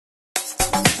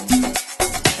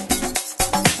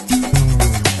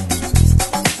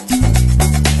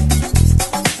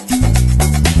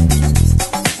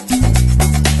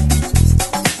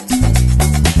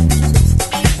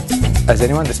As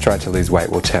anyone that's tried to lose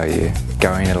weight will tell you,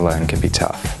 going it alone can be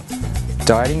tough.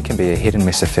 Dieting can be a hit and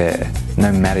miss affair,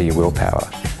 no matter your willpower,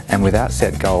 and without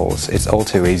set goals, it's all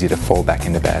too easy to fall back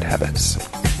into bad habits.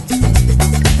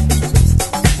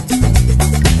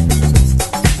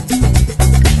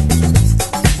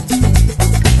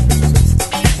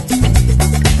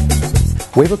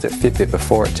 We've looked at Fitbit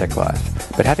before at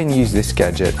Techlife, but having used this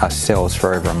gadget ourselves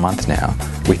for over a month now,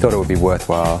 we thought it would be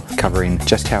worthwhile covering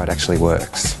just how it actually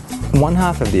works. One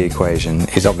half of the equation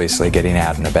is obviously getting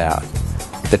out and about.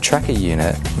 The tracker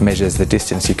unit measures the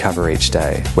distance you cover each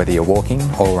day, whether you're walking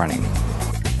or running.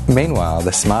 Meanwhile,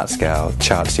 the Smart Scale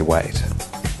charts your weight.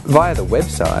 Via the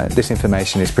website, this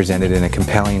information is presented in a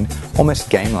compelling, almost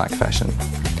game-like fashion,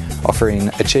 offering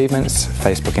achievements,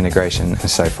 Facebook integration, and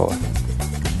so forth.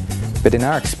 But in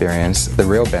our experience, the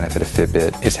real benefit of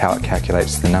Fitbit is how it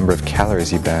calculates the number of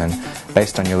calories you burn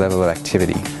based on your level of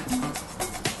activity.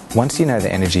 Once you know the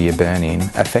energy you're burning,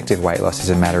 effective weight loss is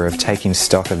a matter of taking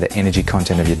stock of the energy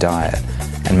content of your diet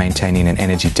and maintaining an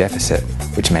energy deficit,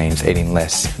 which means eating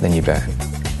less than you burn.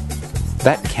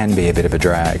 That can be a bit of a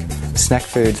drag. Snack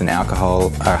foods and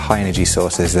alcohol are high energy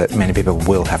sources that many people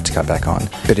will have to cut back on.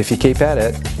 But if you keep at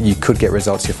it, you could get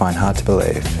results you'll find hard to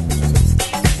believe.